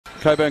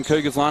Coburn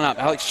Cougars lineup.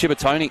 Alex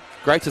Chibatoni,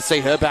 great to see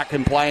her back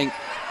and playing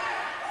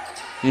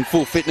in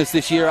full fitness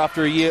this year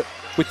after a year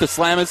with the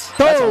Slammers.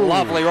 That's a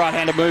lovely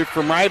right-handed move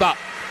from Raber.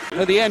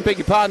 At the end, beg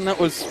your pardon, that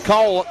was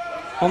Cole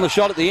on the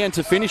shot at the end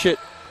to finish it.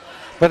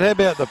 But how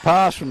about the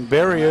pass from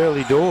very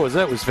early doors?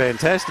 That was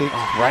fantastic.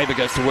 Oh, Raber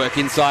goes to work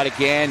inside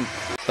again.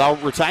 They'll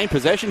retain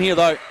possession here,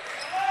 though.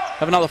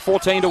 Have another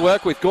 14 to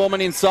work with. Gorman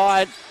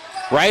inside.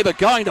 Raber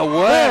going to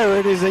work. There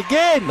it is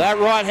again. That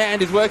right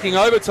hand is working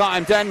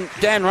overtime. Dan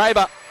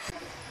Raber.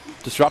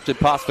 Disrupted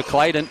pass for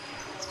Clayton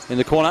in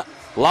the corner.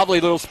 Lovely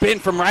little spin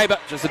from Raber.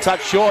 Just a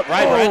touch short.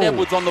 Raber and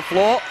Edwards on the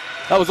floor.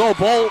 That was all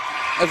ball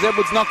as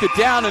Edwards knocked it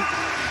down. And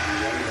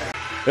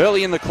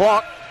early in the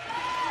clock.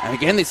 And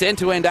again, this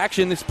end-to-end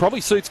action, this probably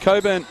suits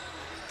Coburn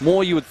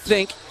more, you would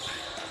think.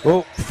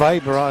 Well,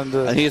 Faber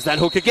under. And here's that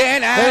hook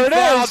again. And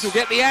there it is. Will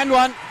get the and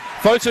one.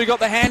 Fotu got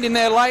the hand in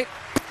there late.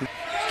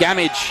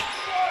 Gamage.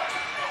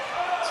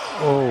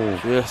 Oh.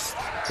 Just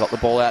got the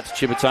ball out to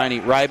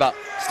Chibatoni. Raber,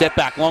 step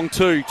back, long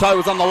two. Toe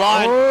was on the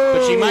line,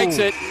 but she makes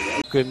it.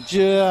 And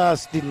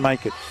just didn't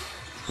make it.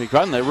 Big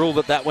run. They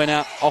ruled that went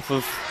out off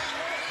of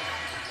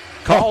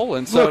Cole,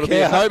 and so it'll be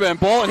a Coburn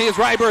ball. And here's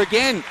Raber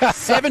again.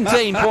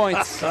 17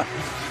 points.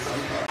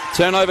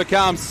 Turnover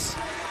comes.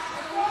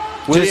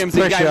 Williams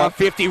in game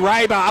 150.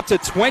 Raber up to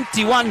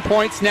 21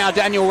 points now.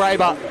 Daniel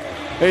Raber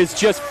is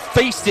just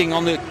feasting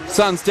on the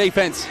Suns'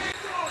 defense.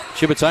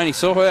 Chibatoni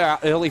saw her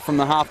out early from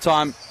the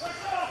halftime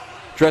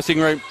dressing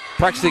room,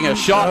 practicing a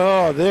shot.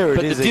 Oh, there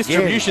it is. But the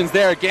distribution's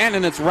there again,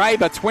 and it's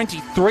Raber,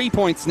 23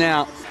 points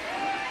now.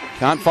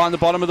 Can't find the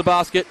bottom of the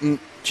basket, and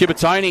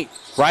Chibatoni,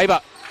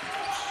 Raber.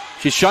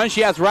 She's shown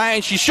she has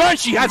range. She's shown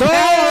she has power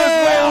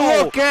as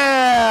well. Look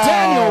out.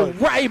 Daniel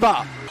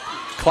Raber.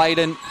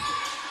 Clayton.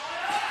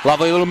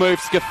 Lovely little move.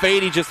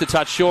 Scafidi just a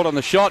touch short on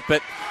the shot,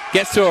 but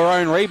gets to her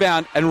own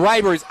rebound, and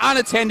Raber is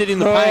unattended in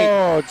the paint.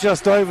 Oh,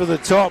 just over the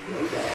top.